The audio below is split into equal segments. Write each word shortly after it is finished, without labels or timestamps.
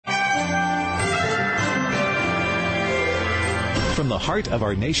From the heart of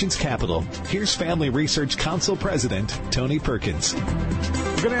our nation's capital, here's Family Research Council President Tony Perkins.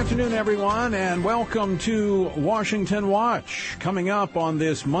 Good afternoon, everyone, and welcome to Washington Watch. Coming up on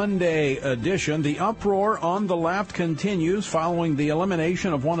this Monday edition, the uproar on the left continues following the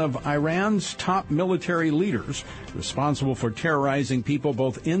elimination of one of Iran's top military leaders responsible for terrorizing people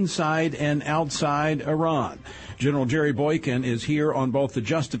both inside and outside Iran. General Jerry Boykin is here on both the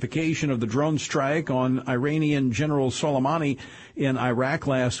justification of the drone strike on Iranian General Soleimani in Iraq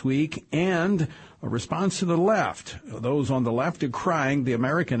last week and a response to the left. Those on the left decrying the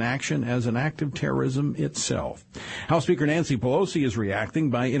American action as an act of terrorism itself. House Speaker Nancy Pelosi is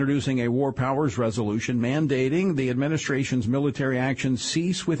reacting by introducing a war powers resolution mandating the administration's military action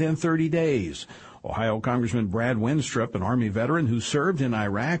cease within 30 days. Ohio Congressman Brad Wenstrup, an Army veteran who served in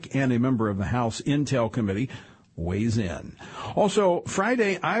Iraq and a member of the House Intel Committee, weighs in. Also,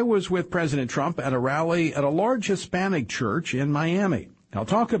 Friday, I was with President Trump at a rally at a large Hispanic church in Miami. I'll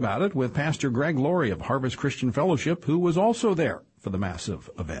talk about it with Pastor Greg Laurie of Harvest Christian Fellowship, who was also there for the massive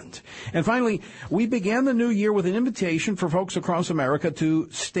event. And finally, we began the new year with an invitation for folks across America to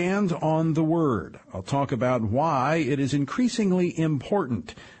stand on the Word. I'll talk about why it is increasingly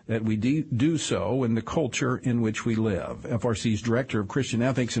important that we do so in the culture in which we live. FRC's Director of Christian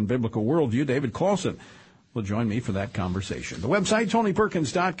Ethics and Biblical Worldview, David Clausen, will join me for that conversation. The website,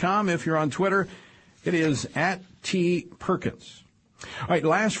 TonyPerkins.com. If you're on Twitter, it is @TPerkins. All right,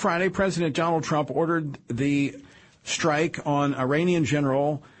 last Friday, President Donald Trump ordered the strike on Iranian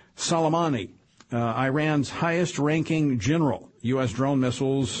General Soleimani, Iran's highest-ranking general. U.S. drone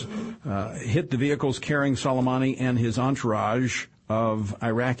missiles hit the vehicles carrying Soleimani and his entourage of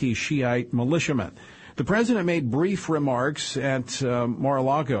Iraqi Shiite militiamen. The president made brief remarks at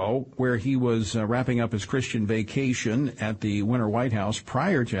Mar-a-Lago, where he was wrapping up his Christian vacation at the Winter White House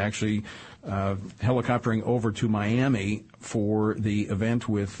prior to actually helicoptering over to Miami for the event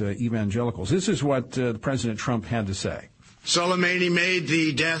with evangelicals. This is what President Trump had to say. Soleimani made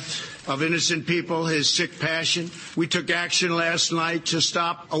the death of innocent people his sick passion. We took action last night to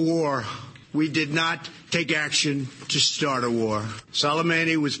stop a war. We did not take action to start a war.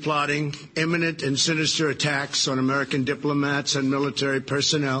 Soleimani was plotting imminent and sinister attacks on American diplomats and military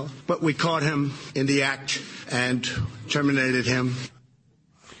personnel, but we caught him in the act and terminated him.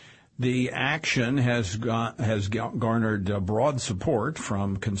 The action has garnered broad support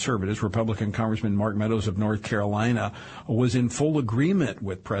from conservatives. Republican Congressman Mark Meadows of North Carolina was in full agreement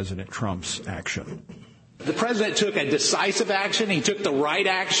with President Trump's action. The president took a decisive action. He took the right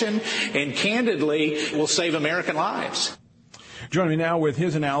action, and candidly will save American lives. Joining me now with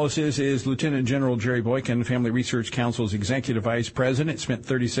his analysis is Lieutenant General Jerry Boykin, Family Research Council's Executive Vice President, spent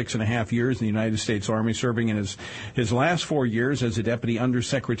 36 and a half years in the United States Army, serving in his last 4 years as a Deputy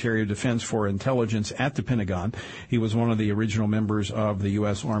Undersecretary of Defense for Intelligence at the Pentagon. He was one of the original members of the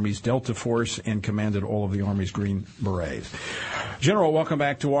U.S. Army's Delta Force and commanded all of the Army's Green Berets. General, welcome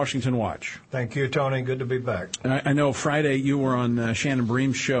back to Washington Watch. Thank you, Tony. Good to be back. I know Friday you were on Shannon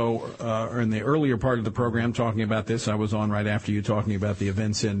Bream's show in the earlier part of the program talking about this. I was on right after you talking about the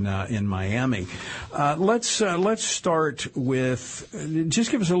events in Miami. Let's start with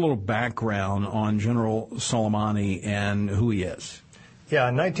just give us a little background on General Soleimani and who he is. Yeah,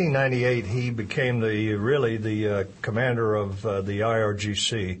 in 1998 he became the commander of the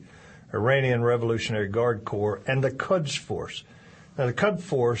IRGC, Iranian Revolutionary Guard Corps, and the Quds Force. Now, the Quds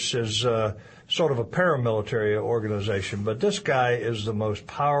Force is sort of a paramilitary organization, but this guy is the most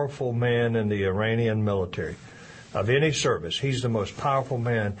powerful man in the Iranian military of any service. He's the most powerful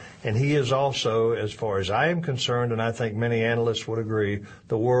man, and he is also, as far as I am concerned, and I think many analysts would agree,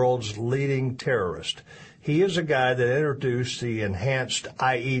 the world's leading terrorist. He is a guy that introduced the enhanced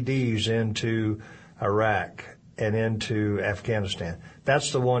IEDs into Iraq and into Afghanistan.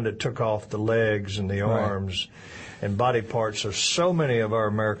 That's the one that took off the legs and the arms and body parts of so many of our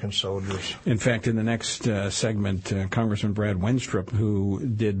American soldiers. In fact, in the next segment, Congressman Brad Wenstrup, who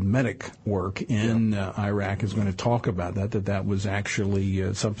did medic work in Iraq, is going to talk about that was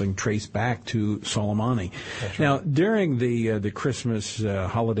actually something traced back to Soleimani. That's now, right. During the Christmas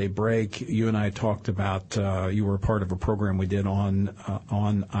holiday break, you and I talked about, you were a part of a program we did on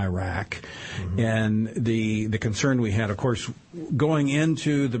Iraq. Mm-hmm. And the concern we had, of course, going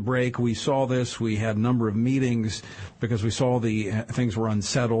into the break, we saw this. We had a number of meetings because we saw the things were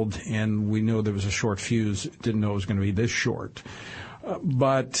unsettled, and we knew there was a short fuse. Didn't know it was going to be this short.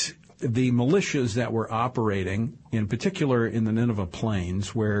 But the militias that were operating, in particular in the Nineveh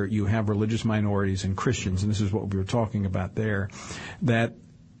Plains, where you have religious minorities and Christians, and this is what we were talking about there, that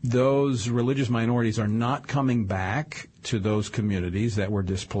those religious minorities are not coming back to those communities that were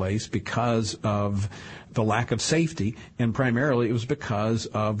displaced because of the lack of safety, and primarily it was because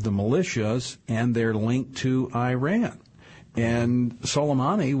of the militias and their link to Iran. And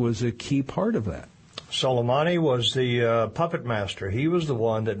Soleimani was a key part of that. Soleimani was the puppet master. He was the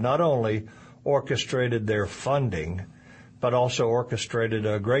one that not only orchestrated their funding, but also orchestrated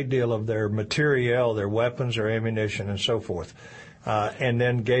a great deal of their materiel, their weapons, their ammunition, and so forth, and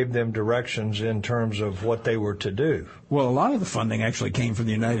then gave them directions in terms of what they were to do. Well, a lot of the funding actually came from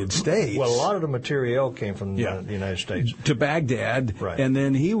the United States. Well, a lot of the materiel came from the United States. To Baghdad, right. And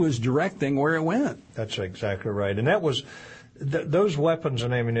then he was directing where it went. That's exactly right. And that was... those weapons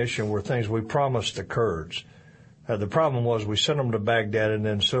and ammunition were things we promised the Kurds. The problem was we sent them to Baghdad, and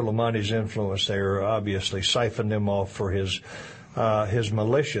then Soleimani's influence there obviously siphoned them off for his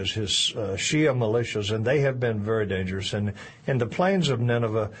militias, his Shia militias, and they have been very dangerous. And in the plains of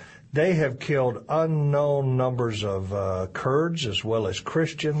Nineveh, they have killed unknown numbers of Kurds as well as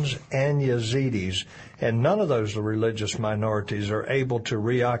Christians and Yazidis, and none of those religious minorities are able to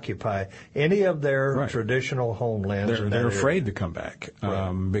reoccupy any of their traditional homelands. They're afraid to come back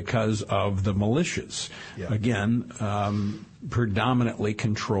because of the militias. Yeah. Again, predominantly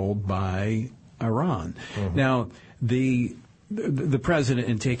controlled by Iran. Mm-hmm. Now, the president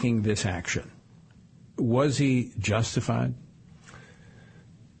in taking this action, was he justified?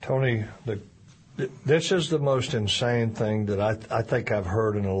 Tony, this is the most insane thing that I think I've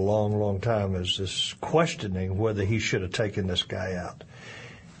heard in a long, long time, is this questioning whether he should have taken this guy out.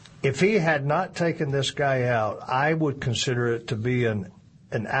 If he had not taken this guy out, I would consider it to be an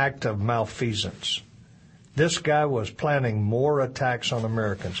act of malfeasance. This guy was planning more attacks on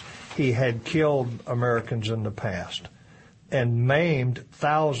Americans. He had killed Americans in the past and maimed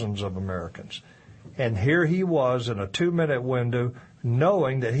thousands of Americans. And here he was in a 2-minute window,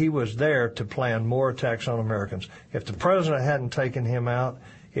 knowing that he was there to plan more attacks on Americans. If the president hadn't taken him out,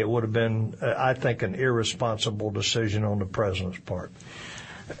 it would have been, I think, an irresponsible decision on the president's part.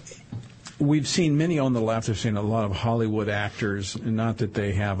 We've seen many on the left. I've seen a lot of Hollywood actors, not that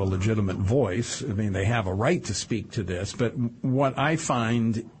they have a legitimate voice. I mean, they have a right to speak to this. But what I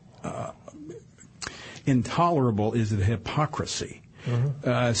find intolerable is the hypocrisy.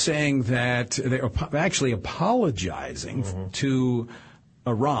 Mm-hmm. Saying that they're actually apologizing to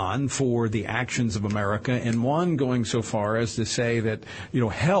Iran for the actions of America, and one going so far as to say that,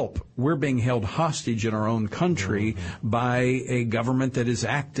 help, we're being held hostage in our own country by a government that is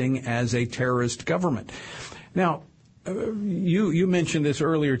acting as a terrorist government. Now, you mentioned this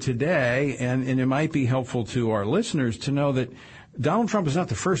earlier today, and it might be helpful to our listeners to know that Donald Trump is not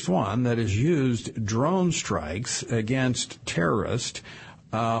the first one that has used drone strikes against terrorists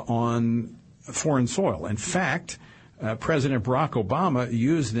on foreign soil. In fact, President Barack Obama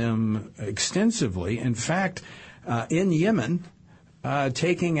used them extensively. In fact, in Yemen,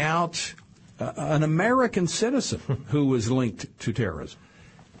 taking out an American citizen who was linked to terrorism.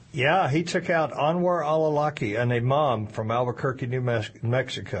 Yeah, he took out Anwar al-Awlaki, an imam from Albuquerque, New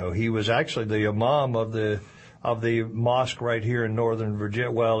Mexico. He was actually the imam of the mosque right here in Northern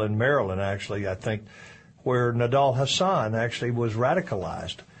Virginia, well, in Maryland, actually, I think, where Nidal Hasan actually was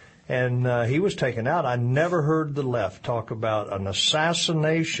radicalized. And he was taken out. I never heard the left talk about an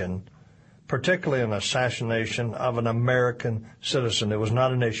assassination, particularly an assassination of an American citizen. It was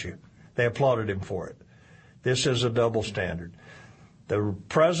not an issue. They applauded him for it. This is a double standard. The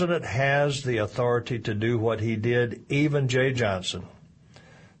president has the authority to do what he did. Even Jay Johnson,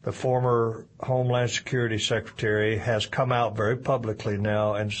 the former Homeland Security Secretary, has come out very publicly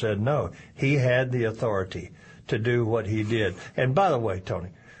now and said, no, he had the authority to do what he did. And by the way,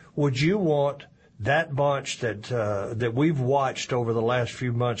 Tony, would you want that bunch that we've watched over the last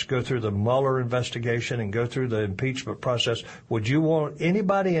few months go through the Mueller investigation and go through the impeachment process, would you want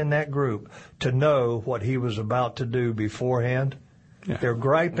anybody in that group to know what he was about to do beforehand? Yeah. They're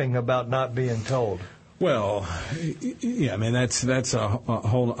griping about not being told. Well, yeah, I mean, that's a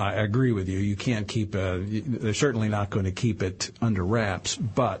whole, I agree with you. You can't keep, they're certainly not going to keep it under wraps,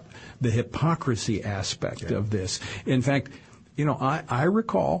 but the hypocrisy aspect of this. In fact, I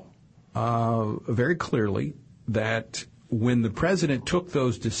recall very clearly that when the president took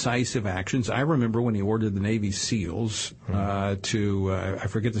those decisive actions, I remember when he ordered the Navy SEALs to, I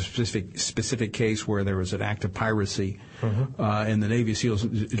forget the specific case where there was an act of piracy, and the Navy SEALs.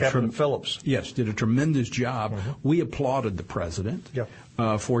 Captain Phillips. Yes, did a tremendous job. We applauded the president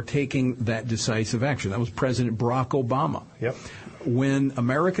for taking that decisive action. That was President Barack Obama. Yep. When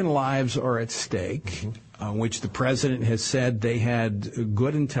American lives are at stake, which the president has said they had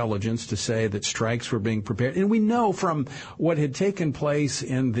good intelligence to say that strikes were being prepared. And we know from what had taken place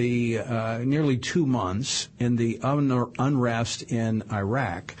in the nearly 2 months in the unrest in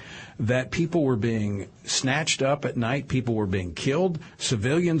Iraq, that people were being snatched up at night, people were being killed,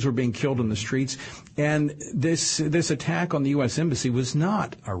 civilians were being killed in the streets, and this attack on the U.S. Embassy was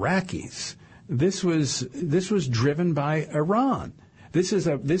not Iraqis. This was driven by Iran. This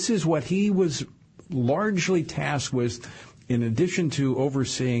is what he was largely tasked with, in addition to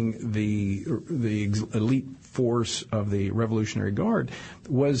overseeing the elite force of the Revolutionary Guard,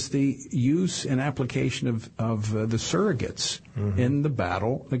 was the use and application of the surrogates in the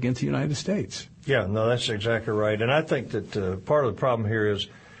battle against the United States. Yeah, no, that's exactly right. And I think that part of the problem here is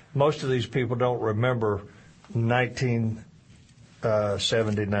most of these people don't remember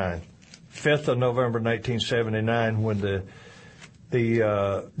 1979. 5th of November 1979, when the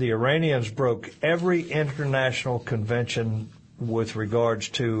Iranians broke every international convention with regards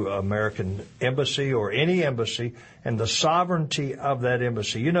to American embassy or any embassy and the sovereignty of that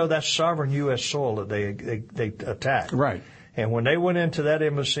embassy. You know, that's sovereign U.S. soil that they attacked. Right. And when they went into that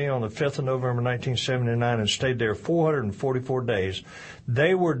embassy on the 5th of November 1979 and stayed there 444 days,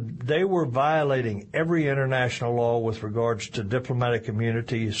 they were violating every international law with regards to diplomatic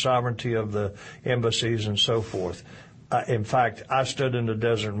immunity, sovereignty of the embassies, and so forth. In fact, I stood in the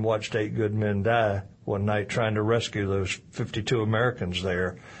desert and watched 8 good men die one night trying to rescue those 52 Americans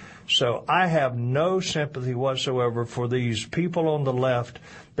there. So I have no sympathy whatsoever for these people on the left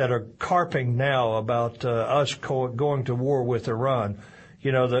that are carping now about us going to war with Iran.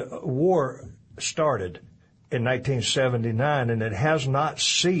 You know, the war started in 1979, and it has not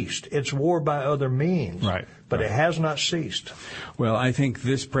ceased. It's war by other means, right, but it has not ceased. Well, I think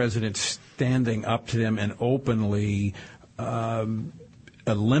this president standing up to them and openly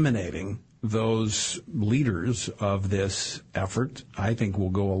eliminating those leaders of this effort, I think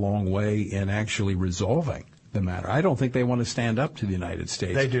will go a long way in actually resolving the matter. I don't think they want to stand up to the United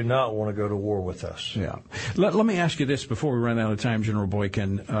States. They do not want to go to war with us. Yeah. Let me ask you this before we run out of time, General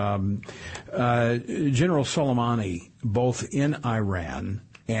Boykin. General Soleimani, both in Iran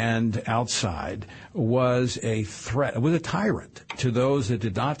and outside, was a threat, was a tyrant to those that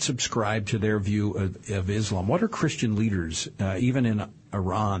did not subscribe to their view of Islam. What are Christian leaders, even in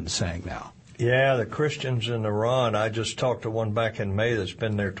Iran, saying now? Yeah, the Christians in Iran, I just talked to one back in May that's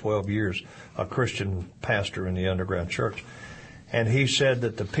been there 12 years, a Christian pastor in the underground church. And he said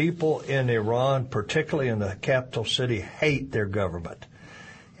that the people in Iran, particularly in the capital city, hate their government.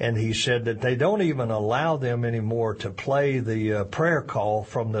 And he said that they don't even allow them anymore to play the prayer call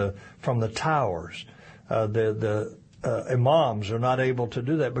from the towers. The imams are not able to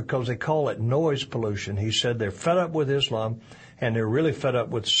do that because they call it noise pollution. He said they're fed up with Islam, and they're really fed up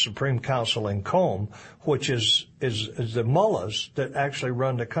with the Supreme Council in Qom, which is the mullahs that actually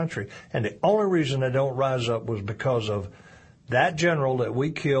run the country. And the only reason they don't rise up was because of that general that we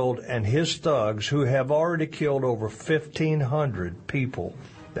killed and his thugs, who have already killed over 1,500 people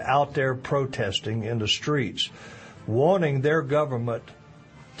out there protesting in the streets, wanting their government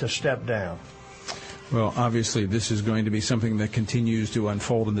to step down. Well, obviously, this is going to be something that continues to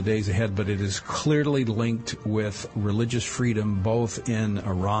unfold in the days ahead, but it is clearly linked with religious freedom both in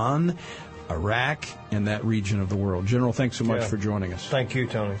Iran, Iraq, and that region of the world. General, thanks so much for joining us. Thank you,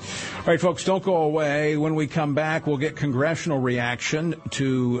 Tony. All right, folks, don't go away. When we come back, we'll get congressional reaction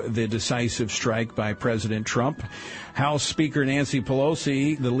to the decisive strike by President Trump. House Speaker Nancy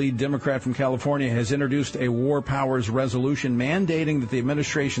Pelosi, the lead Democrat from California, has introduced a war powers resolution mandating that the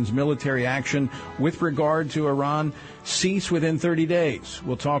administration's military action with regard to Iran cease within 30 days.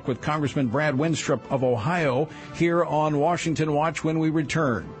 We'll talk with Congressman Brad Winstrup of Ohio here on Washington Watch when we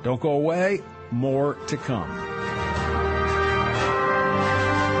return. Don't go away. More to come.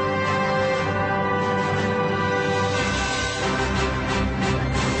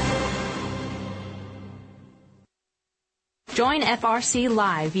 Join FRC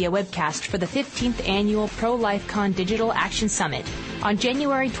Live via webcast for the 15th Annual Pro-LifeCon Digital Action Summit. On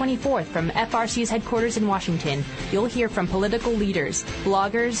January 24th from FRC's headquarters in Washington, you'll hear from political leaders,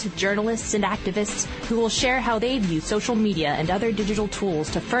 bloggers, journalists, and activists who will share how they view social media and other digital tools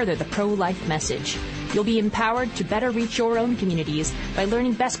to further the pro-life message. You'll be empowered to better reach your own communities by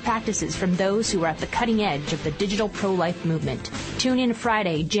learning best practices from those who are at the cutting edge of the digital pro-life movement. Tune in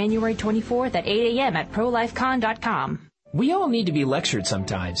Friday, January 24th at 8 a.m. at prolifecon.com. We all need to be lectured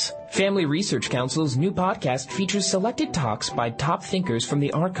sometimes. Family Research Council's new podcast features selected talks by top thinkers from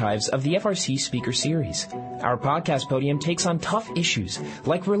the archives of the FRC Speaker Series. Our podcast podium takes on tough issues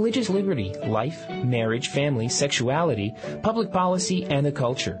like religious liberty, life, marriage, family, sexuality, public policy, and the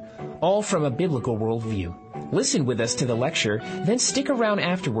culture. all from a biblical worldview. Listen with us to the lecture, then stick around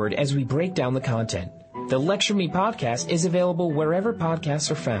afterward as we break down the content. The Lecture Me podcast is available wherever podcasts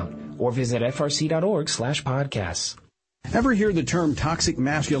are found, or visit frc.org/podcasts. Ever hear the term toxic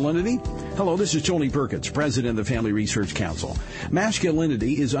masculinity? Hello, this is Tony Perkins, president of the Family Research Council.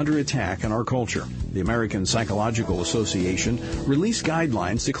 Masculinity is under attack in our culture. The American Psychological Association released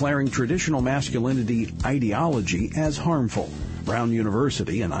guidelines declaring traditional masculinity ideology as harmful. Brown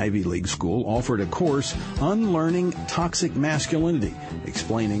University, an Ivy League school, offered a course, Unlearning Toxic Masculinity,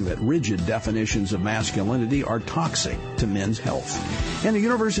 explaining that rigid definitions of masculinity are toxic to men's health. In a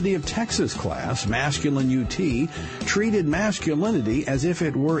University of Texas class, Masculine UT treated masculinity as if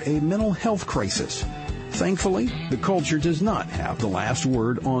it were a mental health crisis. Thankfully, the culture does not have the last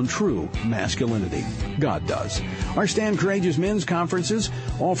word on true masculinity. God does. Our Stand Courageous Men's Conferences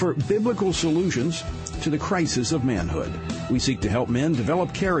offer biblical solutions to the crisis of manhood. We seek to help men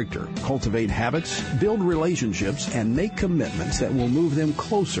develop character, cultivate habits, build relationships, and make commitments that will move them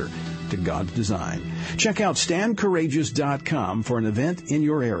closer to God's design. Check out StandCourageous.com for an event in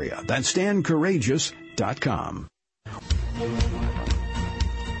your area. That's StandCourageous.com.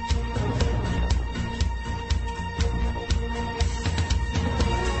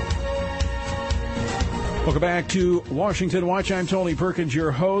 Welcome back to Washington Watch. I'm Tony Perkins,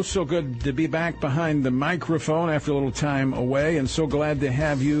 your host. So good to be back behind the microphone after a little time away, and so glad to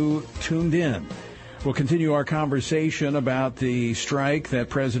have you tuned in. We'll continue our conversation about the strike that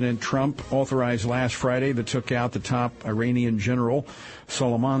President Trump authorized last Friday that took out the top Iranian general,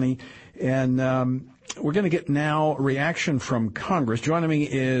 Soleimani. And we're going to get now reaction from Congress. Joining me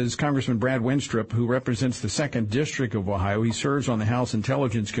is Congressman Brad Wenstrup, who represents the 2nd District of Ohio. He serves on the House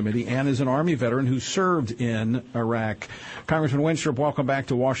Intelligence Committee and is an Army veteran who served in Iraq. Congressman Wenstrup, welcome back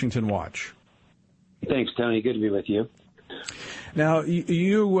to Washington Watch. Thanks, Tony. Good to be with you. Now,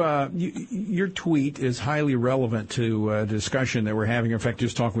 your tweet is highly relevant to a discussion that we're having. In fact,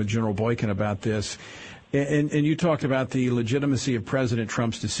 just talking with General Boykin about this. And you talked about the legitimacy of President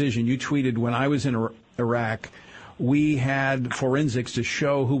Trump's decision. You tweeted, when I was in Iraq, we had forensics to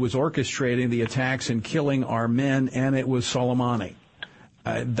show who was orchestrating the attacks and killing our men, and it was Soleimani.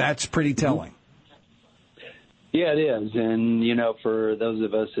 That's pretty telling. Yeah, it is. And, you know, for those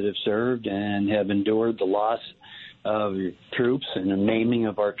of us that have served and have endured the loss of troops and the maiming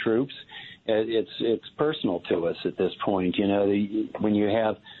of our troops, it's personal to us at this point. You know, when you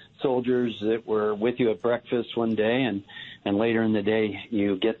have soldiers that were with you at breakfast one day and later in the day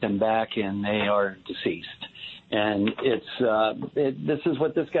you get them back and they are deceased. And this is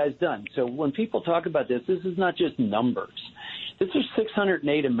what this guy's done. So when people talk about this is not just numbers. This is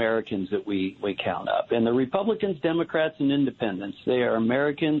 608 Americans that we count up. And the Republicans, Democrats, and Independents, they are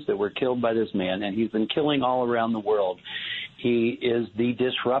Americans that were killed by this man, and he's been killing all around the world. He is the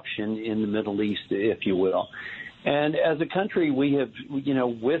disruption in the Middle East, if you will. And as a country, we have, you know,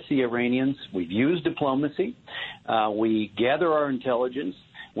 with the Iranians, we've used diplomacy. We gather our intelligence.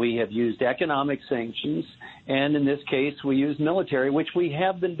 We have used economic sanctions. And in this case, we use military, which we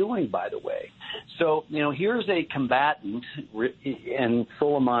have been doing, by the way. So, you know, here's a combatant, and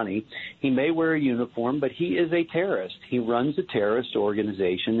Soleimani. He may wear a uniform, but he is a terrorist. He runs a terrorist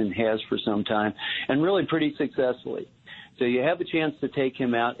organization and has for some time, and really pretty successfully. So you have a chance to take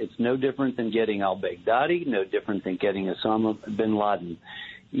him out. It's no different than getting al-Baghdadi, no different than getting Osama bin Laden.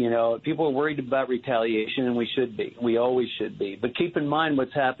 You know, people are worried about retaliation, and we should be. We always should be. But keep in mind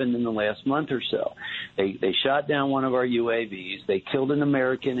what's happened in the last month or so. They shot down one of our UAVs. They killed an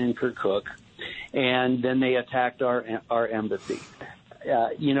American in Kirkuk, and then they attacked our embassy.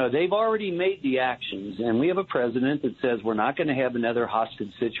 You know, they've already made the actions, and we have a president that says we're not going to have another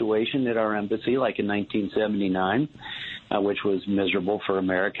hostage situation at our embassy like in 1979. Which was miserable for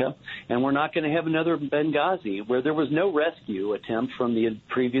America. And we're not going to have another Benghazi where there was no rescue attempt from the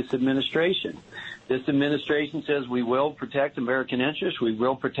previous administration. This administration says we will protect American interests, we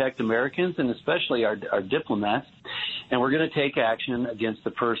will protect Americans, and especially our diplomats, and we're going to take action against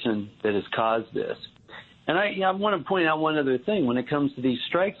the person that has caused this. And I want to point out one other thing when it comes to these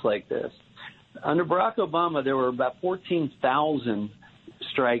strikes like this. Under Barack Obama, there were about 14,000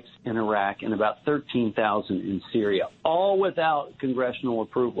 strikes in Iraq and about 13,000 in Syria, all without congressional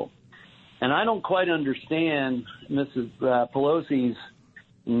approval. And I don't quite understand Mrs. Pelosi's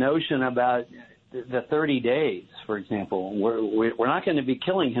notion about the 30 days, for example. We're not going to be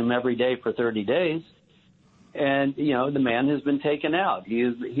killing him every day for 30 days. And, the man has been taken out. He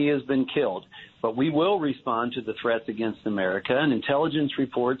has been killed. But we will respond to the threats against America, and intelligence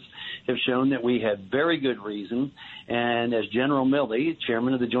reports have shown that we had very good reason. And as General Milley,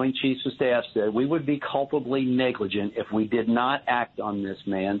 chairman of the Joint Chiefs of Staff, said, we would be culpably negligent if we did not act on this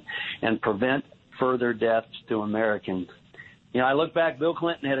man and prevent further deaths to Americans. I look back, Bill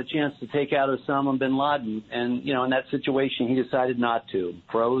Clinton had a chance to take out Osama bin Laden, and, in that situation, he decided not to,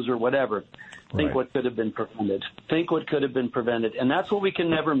 froze or whatever. Think what could have been prevented. And that's what we can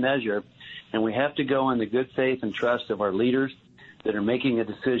never measure. And we have to go on the good faith and trust of our leaders that are making a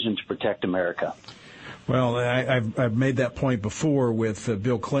decision to protect America. Well, I've made that point before with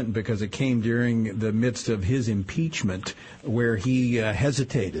Bill Clinton because it came during the midst of his impeachment where he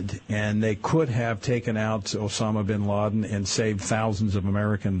hesitated, and they could have taken out Osama bin Laden and saved thousands of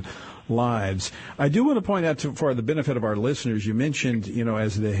American lives. I do want to point out, for the benefit of our listeners, you mentioned,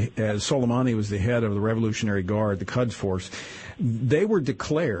 as Soleimani was the head of the Revolutionary Guard, the Quds Force, they were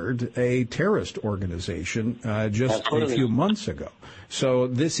declared a terrorist organization just a few months ago. So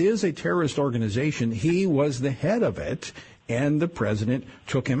this is a terrorist organization. He was the head of it, and the president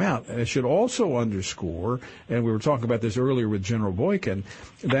took him out. I should also underscore, and we were talking about this earlier with General Boykin,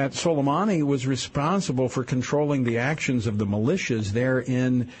 that Soleimani was responsible for controlling the actions of the militias there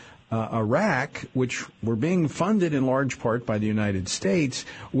in Iraq, which were being funded in large part by the United States,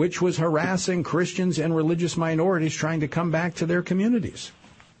 which was harassing Christians and religious minorities trying to come back to their communities.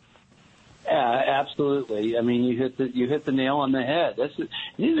 Absolutely. I mean, you hit the nail on the head.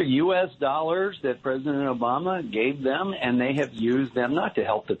 These are U.S. dollars that President Obama gave them, and they have used them not to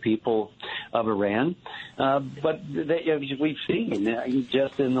help the people of Iran, but we've seen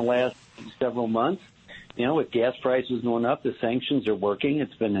just in the last several months. With gas prices going up, the sanctions are working.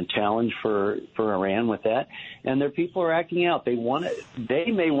 It's been a challenge for Iran with that, and their people are acting out. They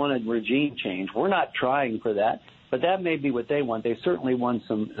may want a regime change. We're not trying for that, but that may be what they want. They certainly want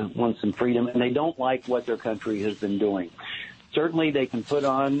some freedom, and they don't like what their country has been doing. Certainly, they can put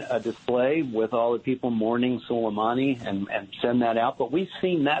on a display with all the people mourning Soleimani and send that out. But we've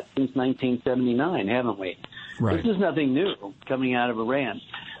seen that since 1979, haven't we? Right. This is nothing new coming out of Iran.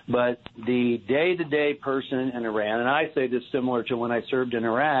 But the day-to-day person in Iran, and I say this similar to when I served in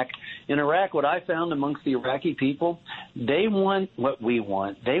Iraq, what I found amongst the Iraqi people, they want what we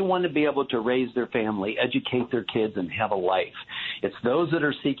want. They want to be able to raise their family, educate their kids, and have a life. It's those that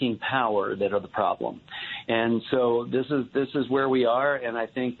are seeking power that are the problem. And so this is where we are, and I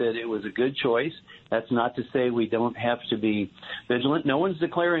think that it was a good choice. That's not to say we don't have to be vigilant. No one's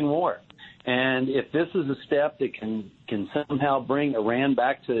declaring war. And if this is a step that can somehow bring Iran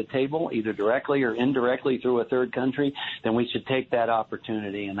back to the table, either directly or indirectly through a third country, then we should take that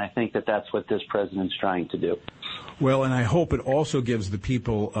opportunity. And I think that that's what this president's trying to do. Well, and I hope it also gives the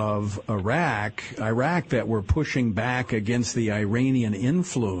people of Iraq that were pushing back against the Iranian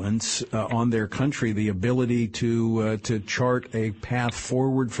influence on their country, the ability to chart a path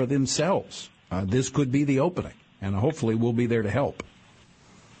forward for themselves. This could be the opening, and hopefully we'll be there to help.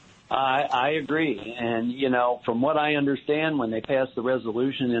 I agree. And, from what I understand, when they passed the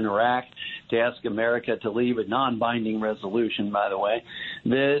resolution in Iraq to ask America to leave, a non-binding resolution, by the way,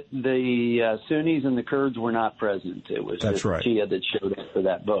 the Sunnis and the Kurds were not present. It was just Shia that showed up for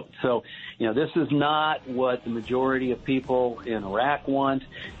that vote. So, this is not what the majority of people in Iraq want.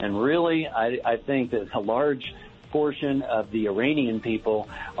 And really, I think that a large portion of the Iranian people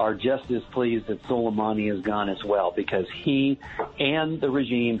are just as pleased that Soleimani is gone as well, because he and the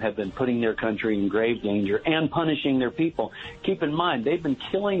regime have been putting their country in grave danger and punishing their people. Keep in mind, they've been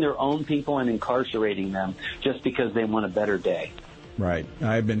killing their own people and incarcerating them just because they want a better day. Right.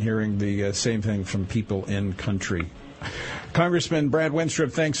 I've been hearing the same thing from people in country. Congressman Brad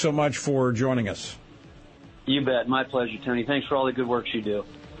Wenstrup, thanks so much for joining us. You bet. My pleasure, Tony. Thanks for all the good work you do.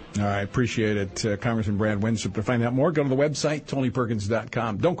 All right, appreciate it, Congressman Brad Wenstrup. To find out more, go to the website,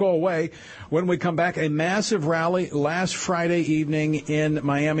 TonyPerkins.com. Don't go away. When we come back, a massive rally last Friday evening in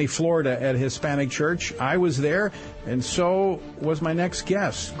Miami, Florida at Hispanic Church. I was there, and so was my next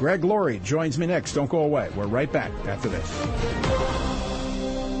guest. Greg Laurie joins me next. Don't go away. We're right back after this.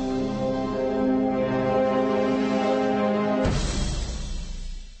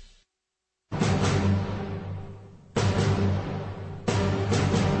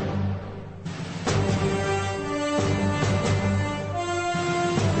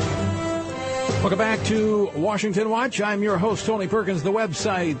 Welcome back to Washington Watch. I'm your host, Tony Perkins. The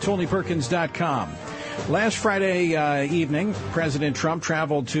website, TonyPerkins.com. Last Friday evening, President Trump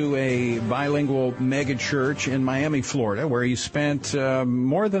traveled to a bilingual mega church in Miami, Florida, where he spent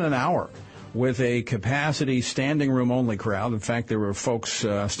more than an hour with a capacity standing room only crowd. In fact, there were folks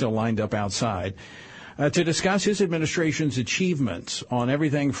still lined up outside. to discuss his administration's achievements on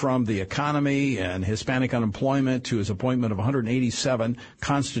everything from the economy and Hispanic unemployment to his appointment of 187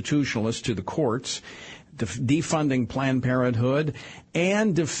 constitutionalists to the courts, defunding Planned Parenthood,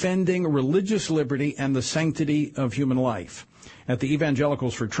 and defending religious liberty and the sanctity of human life. At the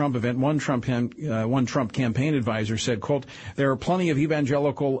Evangelicals for Trump event, one Trump campaign advisor said, quote, there are plenty of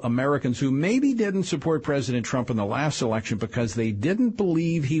evangelical Americans who maybe didn't support President Trump in the last election because they didn't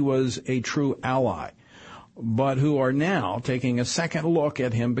believe he was a true ally, but who are now taking a second look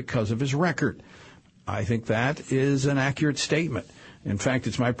at him because of his record. I think that is an accurate statement. In fact,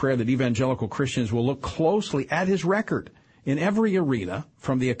 it's my prayer that evangelical Christians will look closely at his record in every arena,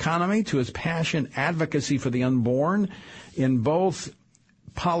 from the economy to his passionate advocacy for the unborn, in both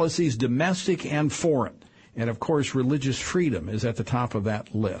policies domestic and foreign. And, of course, religious freedom is at the top of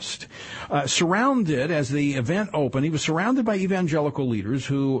that list. Surrounded, as the event opened, he was surrounded by evangelical leaders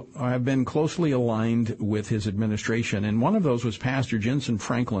who have been closely aligned with his administration. And one of those was Pastor Jensen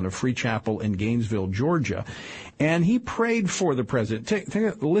Franklin of Free Chapel in Gainesville, Georgia. And he prayed for the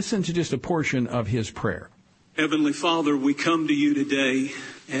president. Listen to just a portion of his prayer. Heavenly Father, we come to you today,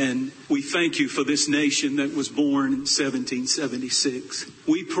 and we thank you for this nation that was born in 1776.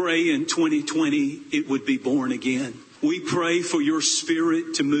 We pray in 2020 it would be born again. We pray for your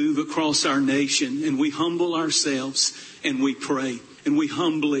Spirit to move across our nation, and we humble ourselves and we pray. And we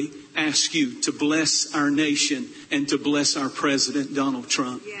humbly ask you to bless our nation and to bless our President, Donald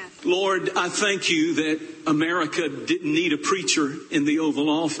Trump. Yes. Lord, I thank you that America didn't need a preacher in the Oval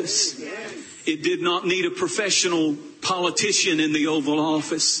Office. Yes. It did not need a professional politician in the Oval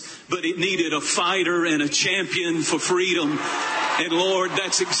Office, but it needed a fighter and a champion for freedom. And Lord,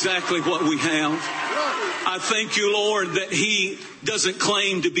 that's exactly what we have. I thank you, Lord, that he doesn't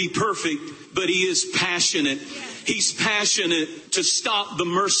claim to be perfect, but he is passionate. He's passionate to stop the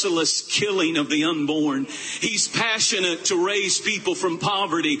merciless killing of the unborn. He's passionate to raise people from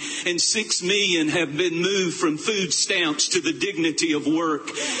poverty, and 6 million have been moved from food stamps to the dignity of work.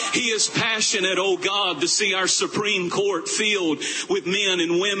 He is passionate, oh God, to see our Supreme Court filled with men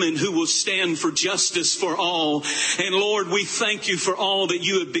and women who will stand for justice for all. And Lord, we thank you for all that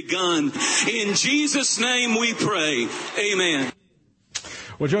you have begun. In Jesus' name we pray. Amen.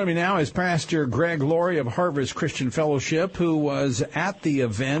 Well, joining me now is Pastor Greg Laurie of Harvest Christian Fellowship, who was at the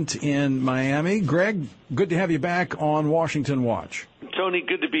event in Miami. Greg, good to have you back on Washington Watch. Tony,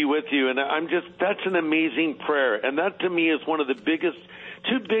 good to be with you. And that's an amazing prayer. And that to me is one of the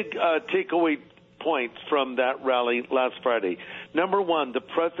two big takeaway points from that rally last Friday. Number one, the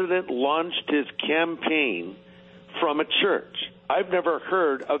president launched his campaign from a church. I've never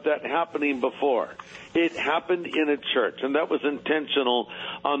heard of that happening before. It happened in a church, and that was intentional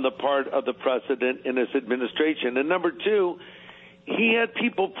on the part of the president and his administration. And number two, he had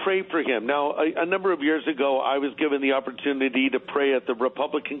people pray for him. Now, a number of years ago, I was given the opportunity to pray at the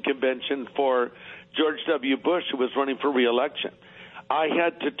Republican convention for George W. Bush, who was running for re-election. I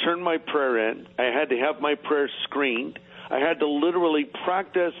had to turn my prayer in. I had to have my prayer screened. I had to literally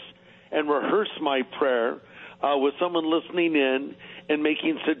practice and rehearse my prayer with someone listening in and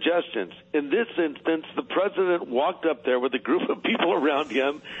making suggestions. In this instance, the president walked up there with a group of people around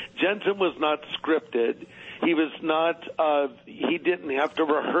him. Jensen was not scripted. He was not, he didn't have to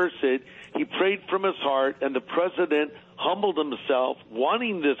rehearse it. He prayed from his heart, and the president humbled himself,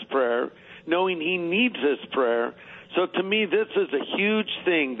 wanting this prayer, knowing he needs this prayer. So to me, this is a huge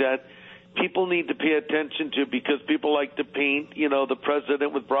thing that people need to pay attention to, because people like to paint, the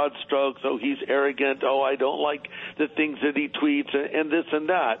president with broad strokes. Oh, he's arrogant. Oh, I don't like the things that he tweets and this and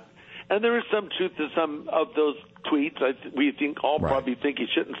that. And there is some truth to some of those tweets. We probably think he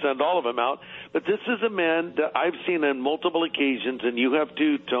shouldn't send all of them out. But this is a man that I've seen on multiple occasions, and you have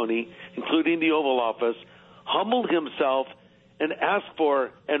too, Tony, including the Oval Office, humble himself and ask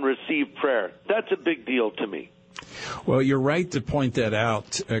for and receive prayer. That's a big deal to me. Well, you're right to point that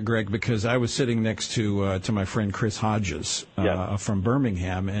out, Greg, because I was sitting next to my friend Chris Hodges from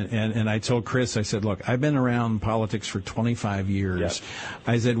Birmingham, and I told Chris, I said, look, I've been around politics for 25 years. Yes.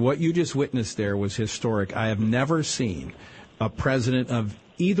 I said, what you just witnessed there was historic. I have never seen a president of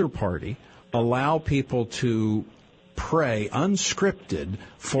either party allow people to pray unscripted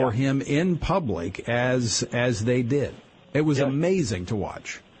for him in public as they did. It was amazing to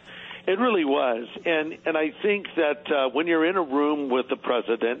watch. It really was. And I think that when you're in a room with the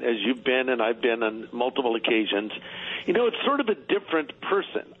president, as you've been and I've been on multiple occasions, it's sort of a different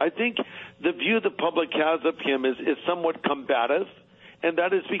person. I think the view the public has of him is somewhat combative, and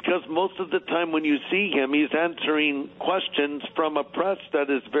that is because most of the time when you see him, he's answering questions from a press that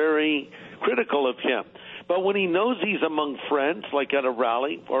is very critical of him. But when he knows he's among friends, like at a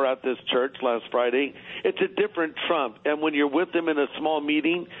rally or at this church last Friday, it's a different Trump. And when you're with him in a small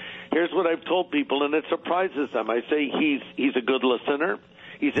meeting, here's what I've told people, and it surprises them. I say he's a good listener.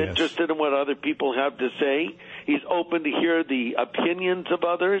 He's interested in what other people have to say. He's open to hear the opinions of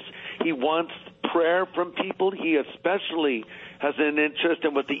others. He wants prayer from people. He especially has an interest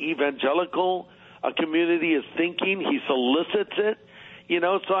in what the evangelical community is thinking. He solicits it.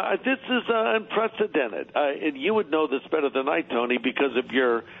 So this is unprecedented. And you would know this better than I, Tony, because of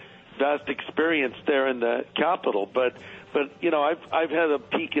your vast experience there in the Capitol. But I've had a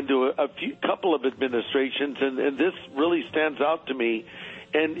peek into a couple of administrations, and this really stands out to me.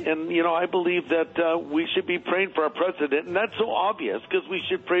 And I believe that we should be praying for our president, and that's so obvious because we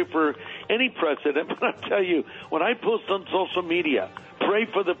should pray for any president. But I tell you, when I post on social media, pray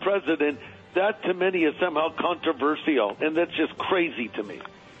for the president, that to many is somehow controversial, and that's just crazy to me.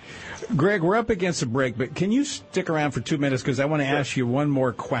 Greg, we're up against a break, but can you stick around for 2 minutes because I want to ask you one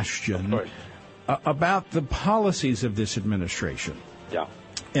more question about the policies of this administration. Yeah.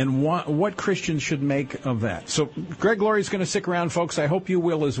 And what Christians should make of that. So Greg Laurie's going to stick around, folks. I hope you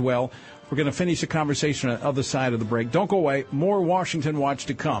will as well. We're going to finish the conversation on the other side of the break. Don't go away. More Washington Watch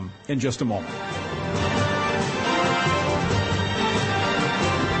to come in just a moment.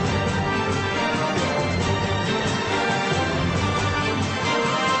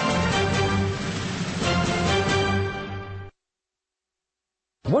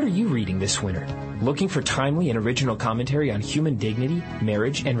 What are you reading this winter? Looking for timely and original commentary on human dignity,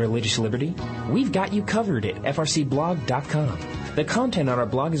 marriage, and religious liberty? We've got you covered at frcblog.com. The content on our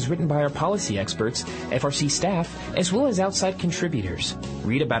blog is written by our policy experts, FRC staff, as well as outside contributors.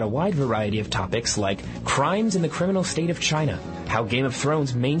 Read about a wide variety of topics like crimes in the criminal state of China, how Game of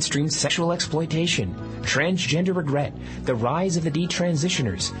Thrones mainstreams sexual exploitation, transgender regret, the rise of the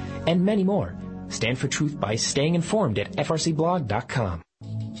detransitioners, and many more. Stand for truth by staying informed at frcblog.com.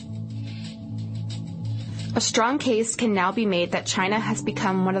 A strong case can now be made that China has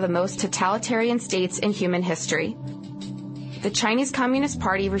become one of the most totalitarian states in human history. The Chinese Communist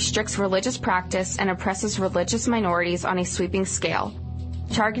Party restricts religious practice and oppresses religious minorities on a sweeping scale,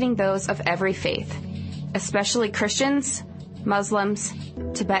 targeting those of every faith, especially Christians, Muslims,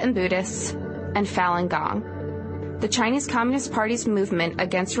 Tibetan Buddhists, and Falun Gong. The Chinese Communist Party's movement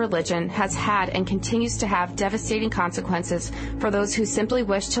against religion has had and continues to have devastating consequences for those who simply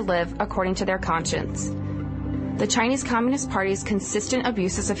wish to live according to their conscience. The Chinese Communist Party's consistent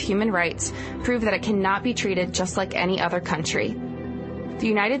abuses of human rights prove that it cannot be treated just like any other country. The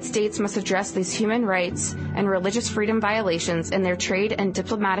United States must address these human rights and religious freedom violations in their trade and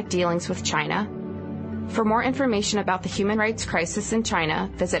diplomatic dealings with China. For more information about the human rights crisis in China,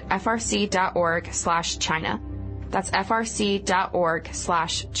 visit frc.org/China. That's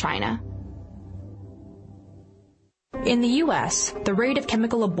frc.org/China. In the U.S., the rate of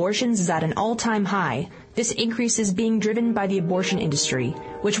chemical abortions is at an all-time high. This increase is being driven by the abortion industry,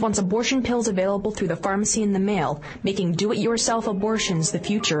 which wants abortion pills available through the pharmacy in the mail, making do-it-yourself abortions the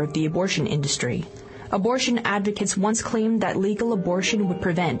future of the abortion industry. Abortion advocates once claimed that legal abortion would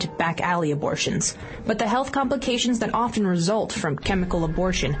prevent back-alley abortions, but the health complications that often result from chemical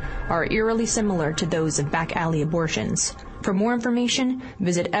abortion are eerily similar to those of back-alley abortions. For more information,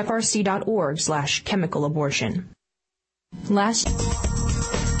 visit frc.org/chemicalabortion.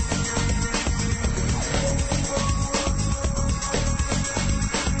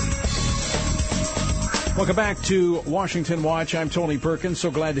 Welcome back to Washington Watch. I'm Tony Perkins.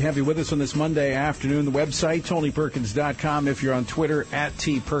 So glad to have you with us on this Monday afternoon. The website, TonyPerkins.com. If you're on Twitter,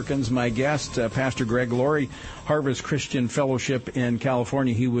 @TPerkins. My guest, Pastor Greg Laurie, Harvest Christian Fellowship in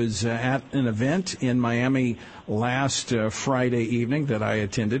California. He was at an event in Miami last Friday evening that I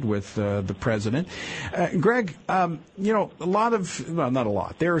attended with the president. Greg, not a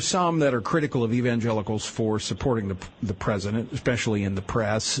lot. There are some that are critical of evangelicals for supporting the president, especially in the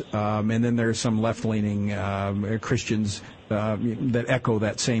press. And then there's some left-leaning Christians that echo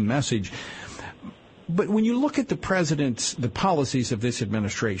that same message. But when you look at the policies of this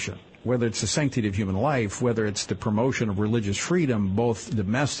administration, whether it's the sanctity of human life, whether it's the promotion of religious freedom, both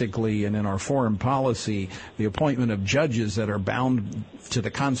domestically and in our foreign policy, the appointment of judges that are bound to the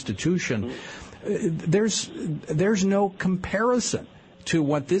Constitution, there's no comparison to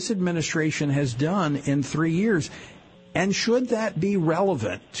what this administration has done in 3 years. And should that be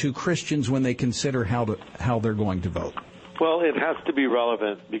relevant to Christians when they consider how they're going to vote? Well, it has to be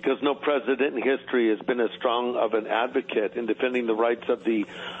relevant because no president in history has been as strong of an advocate in defending the rights of the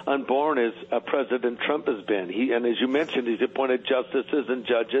unborn as President Trump has been. And as you mentioned, he's appointed justices and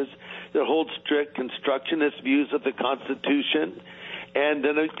judges that hold strict constructionist views of the Constitution. And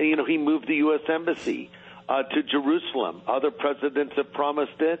then, he moved the U.S. Embassy to Jerusalem. Other presidents have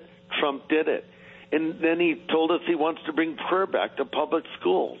promised it. Trump did it. And then he told us he wants to bring prayer back to public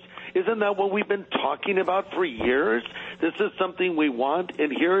schools. Isn't that what we've been talking about for years? This is something we want,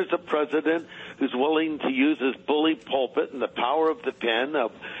 and here is a president who's willing to use his bully pulpit and the power of the pen.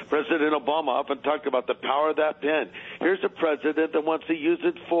 President Obama often talked about the power of that pen. Here's a president that wants to use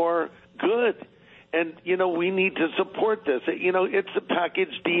it for good. And, we need to support this. It's a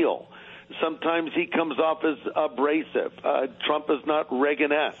package deal. Sometimes he comes off as abrasive. Trump is not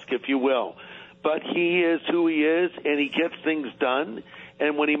Reagan-esque, if you will. But he is who he is, and he gets things done.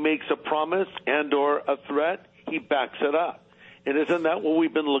 And when he makes a promise and or a threat, he backs it up. And isn't that what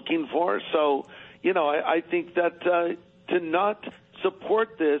we've been looking for? So, I think that to not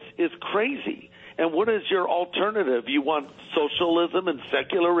support this is crazy. And what is your alternative? You want socialism and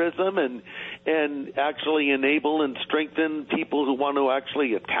secularism and actually enable and strengthen people who want to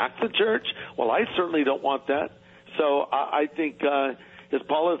actually attack the church? Well, I certainly don't want that. So I think his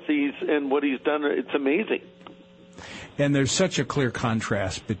policies and what he's done, it's amazing. And there's such a clear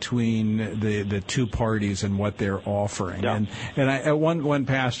contrast between the two parties and what they're offering. Yeah. And one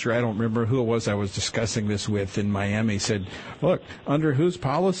pastor, I don't remember who it was I was discussing this with in Miami, said, look, under whose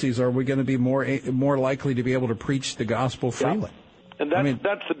policies are we going to be more likely to be able to preach the gospel freely? Yeah. And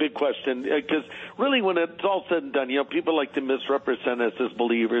that's the big question, because really when it's all said and done, people like to misrepresent us as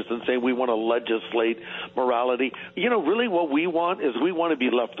believers and say we want to legislate morality. Really what we want is we want to be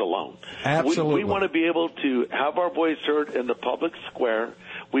left alone. Absolutely. We want to be able to have our voice heard in the public square.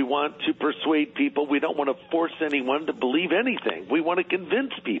 We want to persuade people. We don't want to force anyone to believe anything. We want to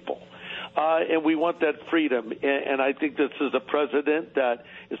convince people. And we want that freedom. And I think this is a president that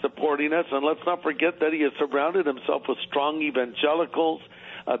is supporting us. And let's not forget that he has surrounded himself with strong evangelicals,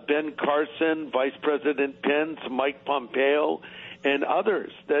 Ben Carson, Vice President Pence, Mike Pompeo, and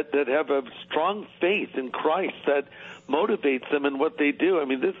others that have a strong faith in Christ that motivates them in what they do. I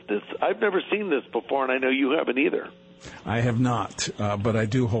mean, this I've never seen this before, and I know you haven't either. I have not, but I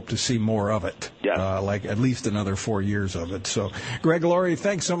do hope to see more of it, like at least another 4 years of it. So, Greg Laurie,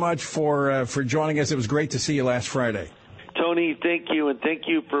 thanks so much for joining us. It was great to see you last Friday. Tony, thank you, and thank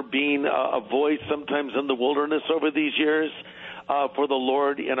you for being a voice sometimes in the wilderness over these years for the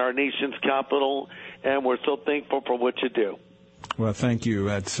Lord in our nation's capital, and we're so thankful for what you do. Well, thank you.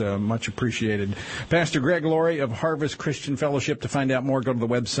 That's much appreciated. Pastor Greg Laurie of Harvest Christian Fellowship. To find out more, go to the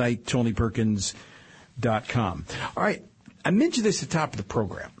website, TonyPerkins.com. All right, I mentioned this at the top of the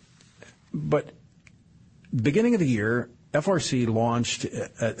program, but beginning of the year, FRC launched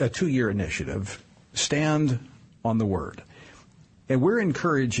a 2-year initiative, Stand on the Word. And we're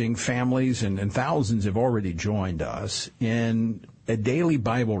encouraging families, and thousands have already joined us, in a daily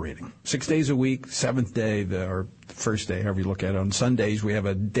Bible reading, 6 days a week, seventh day, or first day, however you look at it. On Sundays, we have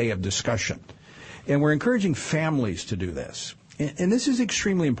a day of discussion. And we're encouraging families to do this. And this is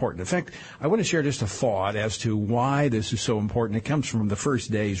extremely important. In fact, I want to share just a thought as to why this is so important. It comes from the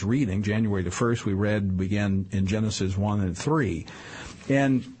first day's reading, January the 1st. We began in Genesis 1 and 3.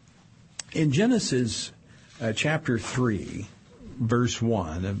 And in Genesis chapter 3, verse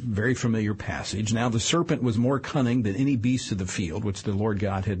 1, a very familiar passage, now the serpent was more cunning than any beast of the field which the Lord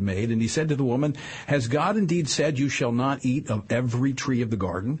God had made. And he said to the woman, has God indeed said, you shall not eat of every tree of the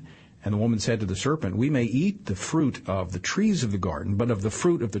garden? And the woman said to the serpent, we may eat the fruit of the trees of the garden, but of the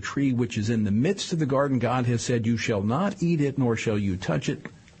fruit of the tree which is in the midst of the garden, God has said, you shall not eat it, nor shall you touch it,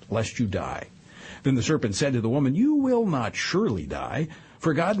 lest you die. Then the serpent said to the woman, you will not surely die,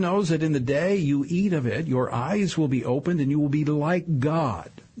 for God knows that in the day you eat of it, your eyes will be opened, and you will be like God,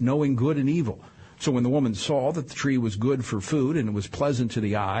 knowing good and evil. So when the woman saw that the tree was good for food, and it was pleasant to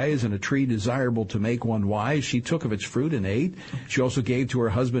the eyes, and a tree desirable to make one wise, she took of its fruit and ate. She also gave to her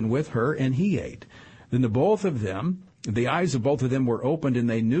husband with her, and he ate. Then the eyes of both of them were opened, and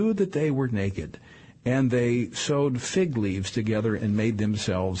they knew that they were naked. And they sewed fig leaves together and made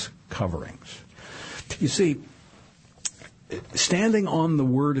themselves coverings. You see, standing on the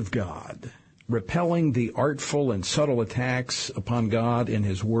Word of God, repelling the artful and subtle attacks upon God and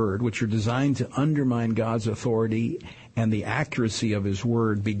His Word, which are designed to undermine God's authority and the accuracy of His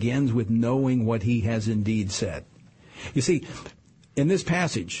Word, begins with knowing what He has indeed said. You see, in this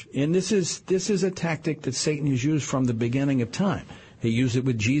passage, and this is a tactic that Satan has used from the beginning of time. He used it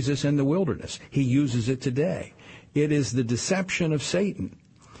with Jesus in the wilderness. He uses it today. It is the deception of Satan.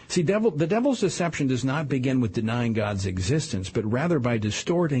 See, the devil's deception does not begin with denying God's existence, but rather by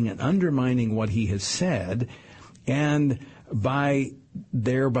distorting and undermining what He has said, and by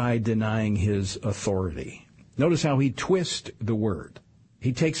thereby denying His authority. Notice how he twists the word.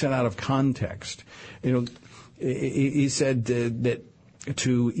 He takes it out of context. He said that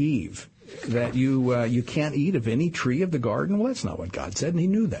to Eve, that you can't eat of any tree of the garden. Well, that's not what God said, and he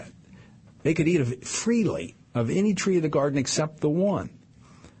knew that. They could eat of freely of any tree of the garden except the one.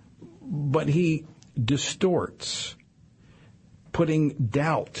 But he distorts, putting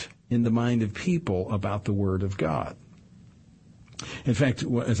doubt in the mind of people about the Word of God. In fact,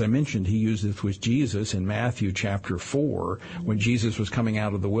 as I mentioned, he used this with Jesus in Matthew chapter 4, when Jesus was coming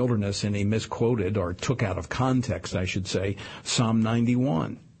out of the wilderness, and he misquoted, or took out of context, I should say, Psalm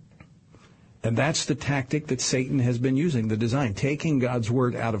 91. And that's the tactic that Satan has been using, the design, taking God's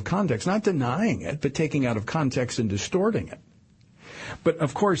Word out of context, not denying it, but taking out of context and distorting it. But,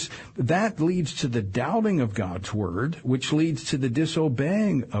 of course, that leads to the doubting of God's Word, which leads to the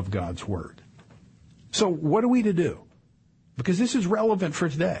disobeying of God's Word. So what are we to do? Because this is relevant for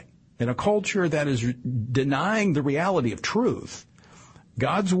today. In a culture that is denying the reality of truth,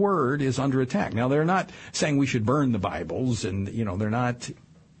 God's Word is under attack. Now, they're not saying we should burn the Bibles, and, they're not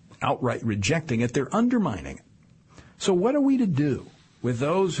outright rejecting it. They're undermining it. So what are we to do with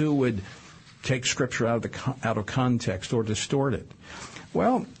those who would take Scripture out of context or distort it?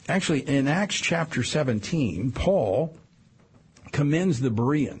 Well, actually, in Acts chapter 17, Paul commends the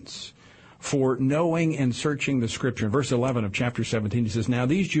Bereans for knowing and searching the Scripture. In verse 11 of chapter 17, he says, "Now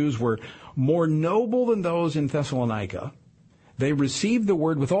these Jews were more noble than those in Thessalonica. They received the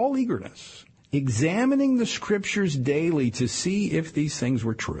word with all eagerness, examining the Scriptures daily to see if these things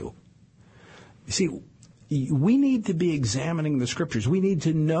were true." You see, we need to be examining the Scriptures. We need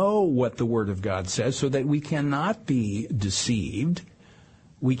to know what the Word of God says so that we cannot be deceived.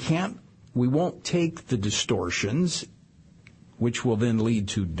 We won't take the distortions, which will then lead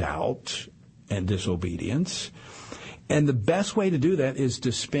to doubt and disobedience. And the best way to do that is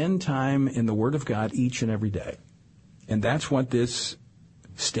to spend time in the Word of God each and every day. And that's what this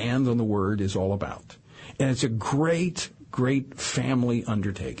Stand on the Word is all about. And it's a great, great family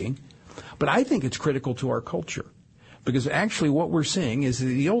undertaking. But I think it's critical to our culture. Because actually what we're seeing is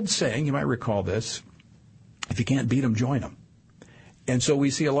the old saying, you might recall this, if you can't beat them, join them. And so we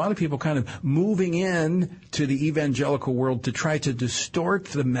see a lot of people kind of moving in to the evangelical world to try to distort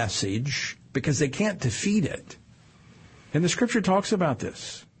the message because they can't defeat it. And the Scripture talks about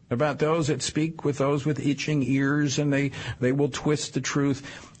this, about those that speak with those with itching ears, and they will twist the truth.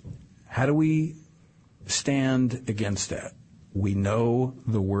 How do we stand against that? We know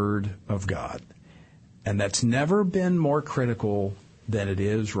the Word of God. And that's never been more critical than it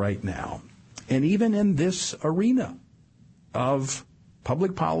is right now. And even in this arena of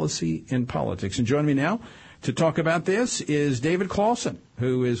public policy and politics. And joining me now to talk about this is David Clausen,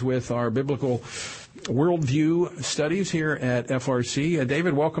 who is with our Biblical Worldview Studies here at FRC.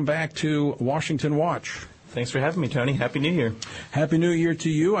 David, welcome back to Washington Watch. Thanks for having me, Tony. Happy New Year. Happy New Year to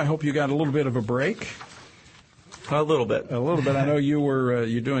you. I hope you got a little bit of a break. A little bit. A little bit. I know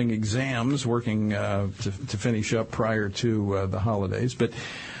you're doing exams, working to finish up prior to the holidays. But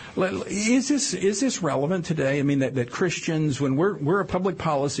is this relevant today? I mean, that Christians, when we're a public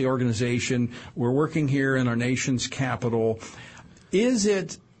policy organization, we're working here in our nation's capital, is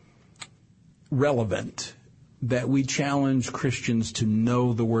it relevant that we challenge Christians to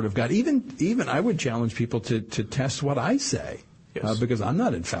know the Word of God? Even I would challenge people to test what I say, yes. Because I'm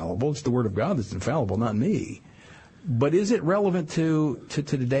not infallible. It's the Word of God that's infallible, not me. But is it relevant to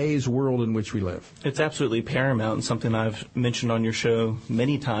today's world in which we live? It's absolutely paramount, and something I've mentioned on your show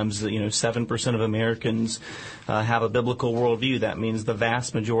many times, that 7% of Americans have a biblical worldview. That means the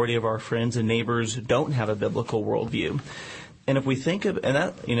vast majority of our friends and neighbors don't have a biblical worldview. And if we think of, and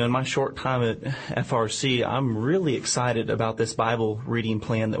that, in my short time at FRC, I'm really excited about this Bible reading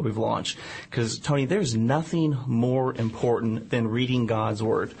plan that we've launched. Because, Tony, there's nothing more important than reading God's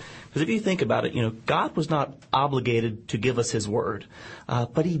Word. Because if you think about it, God was not obligated to give us His Word,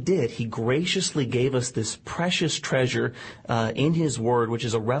 but He did. He graciously gave us this precious treasure in His Word, which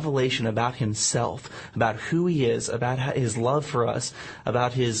is a revelation about Himself, about who He is, about His love for us,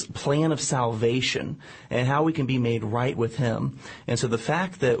 about His plan of salvation, and how we can be made right with Him. And so the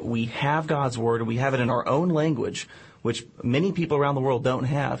fact that we have God's Word and we have it in our own language, which many people around the world don't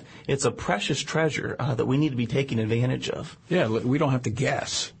have, it's a precious treasure that we need to be taking advantage of. Yeah, we don't have to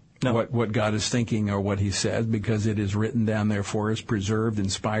guess. No. What God is thinking or what He said, because it is written down there for us, preserved,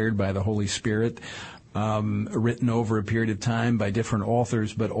 inspired by the Holy Spirit, written over a period of time by different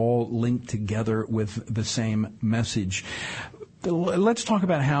authors, but all linked together with the same message. Let's talk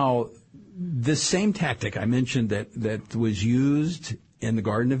about how the same tactic I mentioned that was used in the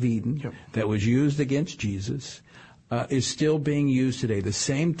Garden of Eden, yep. that was used against Jesus, is still being used today, the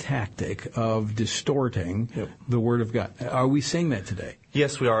same tactic of distorting the Word of God. Are we seeing that today?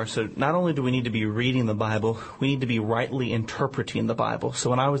 Yes, we are. So not only do we need to be reading the Bible, we need to be rightly interpreting the Bible. So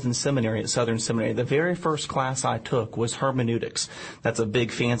when I was in seminary at Southern Seminary, the very first class I took was hermeneutics. That's a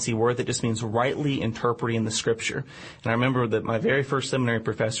big fancy word that just means rightly interpreting the Scripture. And I remember that my very first seminary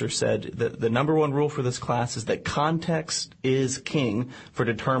professor said that the number one rule for this class is that context is king for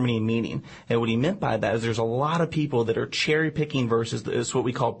determining meaning. And what he meant by that is there's a lot of people that are cherry-picking verses. It's what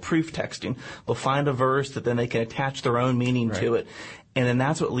we call proof texting. They'll find a verse that then they can attach their own meaning to it. And then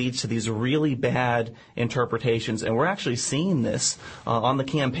that's what leads to these really bad interpretations. And we're actually seeing this on the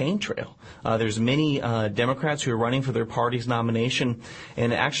campaign trail. There's many Democrats who are running for their party's nomination.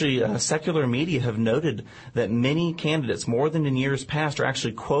 And actually, secular media have noted that many candidates, more than in years past, are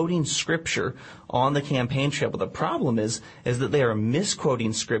actually quoting Scripture on the campaign trail. But the problem is that they are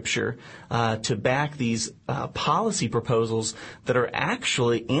misquoting Scripture to back these policy proposals that are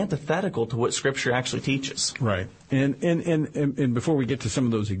actually antithetical to what Scripture actually teaches. Right. And before we get to some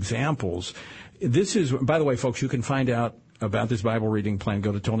of those examples, this is, by the way, folks, you can find out about this Bible reading plan.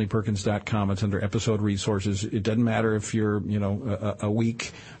 Go to TonyPerkins.com. It's under episode resources. It doesn't matter if you're, a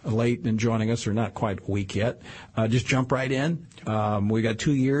week late in joining us or not quite a week yet. Just jump right in. We got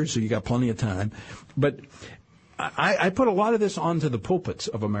 2 years, so you got plenty of time. But I put a lot of this onto the pulpits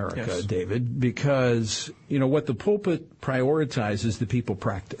of America, yes, David, because, what the pulpit prioritizes, the people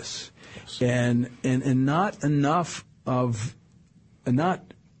practice. Yes. And not enough of,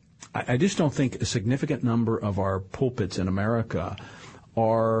 I just don't think a significant number of our pulpits in America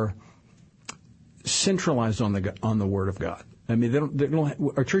are centralized on the Word of God. I mean,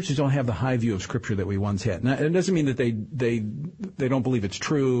 our churches don't have the high view of Scripture that we once had. Now, it doesn't mean that they don't believe it's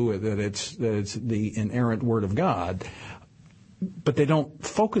true, that it's the inerrant Word of God, but they don't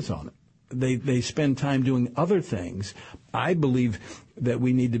focus on it. They spend time doing other things. I believe that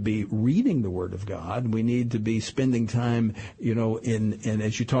we need to be reading the Word of God. We need to be spending time, in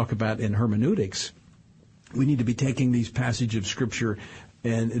as you talk about in hermeneutics, we need to be taking these passages of Scripture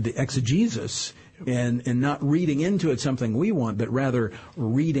and the exegesis and not reading into it something we want, but rather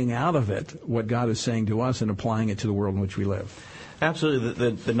reading out of it what God is saying to us and applying it to the world in which we live.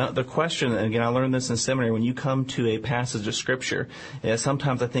 Absolutely. The question, and again, I learned this in seminary, when you come to a passage of Scripture,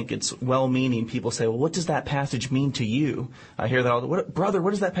 sometimes I think it's well-meaning. People say, well, what does that passage mean to you? I hear that all the time. Brother,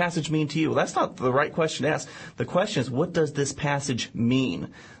 what does that passage mean to you? Well, that's not the right question to ask. The question is, what does this passage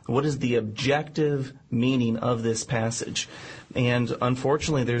mean? What is the objective meaning of this passage? And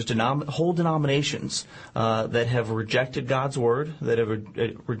unfortunately, there's whole denominations that have rejected God's Word, that have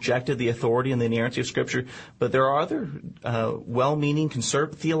rejected the authority and the inerrancy of Scripture. But there are other well-meaning,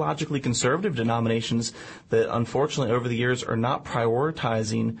 theologically conservative denominations that, unfortunately, over the years are not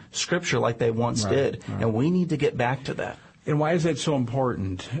prioritizing Scripture like they once did. Right. And we need to get back to that. And why is that so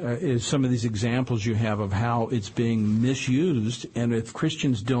important? Is some of these examples you have of how it's being misused, and if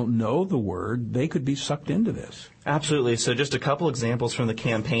Christians don't know the Word, they could be sucked into this. Absolutely. So just a couple examples from the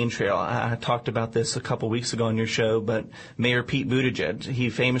campaign trail. I talked about this a couple weeks ago on your show, but Mayor Pete Buttigieg,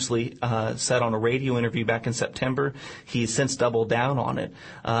 he famously said on a radio interview back in September, he's since doubled down on it,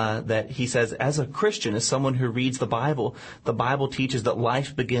 that he says, as a Christian, as someone who reads the Bible teaches that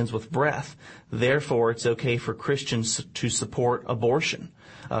life begins with breath. Therefore, it's okay for Christians to support abortion.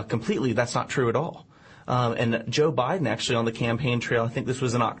 Completely, that's not true at all. And Joe Biden, actually, on the campaign trail, I think this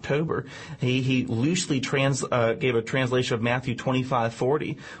was in October, he loosely gave a translation of Matthew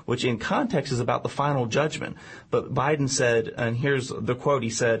 25:40, which in context is about the final judgment. But Biden said, and here's the quote, he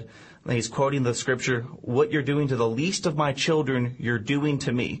said, he's quoting the Scripture, what you're doing to the least of my children, you're doing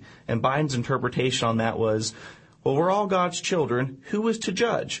to me. And Biden's interpretation on that was, well, we're all God's children. Who is to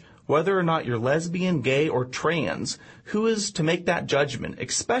judge? Whether or not you're lesbian, gay, or trans, who is to make that judgment,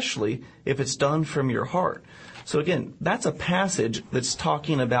 especially if it's done from your heart? So again, that's a passage that's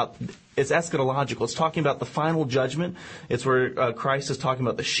talking about, it's eschatological. It's talking about the final judgment. It's where Christ is talking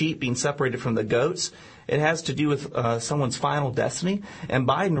about the sheep being separated from the goats. It has to do with someone's final destiny. And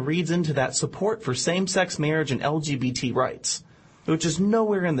Biden reads into that support for same-sex marriage and LGBT rights, which is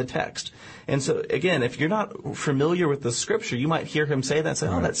nowhere in the text. And so, again, if you're not familiar with the Scripture, you might hear him say that and say,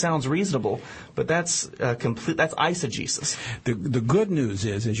 oh, that sounds reasonable. But that's that's eisegesis. The good news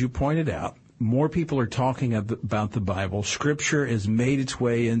is, as you pointed out, more people are talking about the Bible. Scripture has made its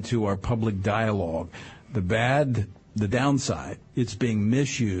way into our public dialogue. The bad the downside. It's being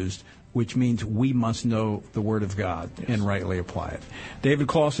misused, which means we must know the Word of God and rightly apply it. David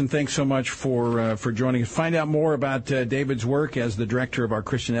Closson, thanks so much for joining us. Find out more about David's work as the director of our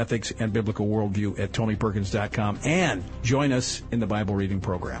Christian Ethics and Biblical Worldview at TonyPerkins.com, and join us in the Bible reading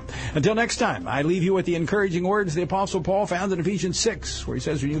program. Until next time, I leave you with the encouraging words the Apostle Paul found in Ephesians 6, where he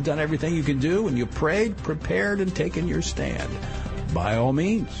says, when you've done everything you can do and you've prayed, prepared, and taken your stand, by all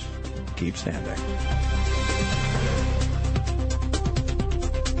means, keep standing.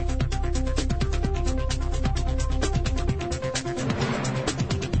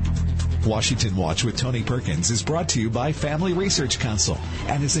 Washington Watch with Tony Perkins is brought to you by Family Research Council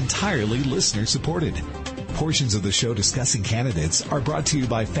and is entirely listener-supported. Portions of the show discussing candidates are brought to you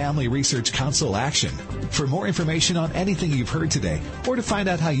by Family Research Council Action. For more information on anything you've heard today, or to find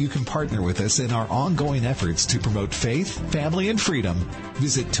out how you can partner with us in our ongoing efforts to promote faith, family, and freedom,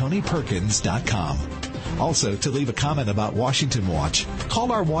 visit TonyPerkins.com. Also, to leave a comment about Washington Watch,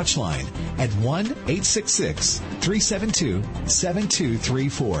 call our watch line at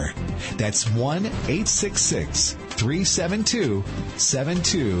 1-866-372-7234. That's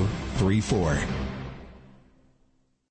 1-866-372-7234.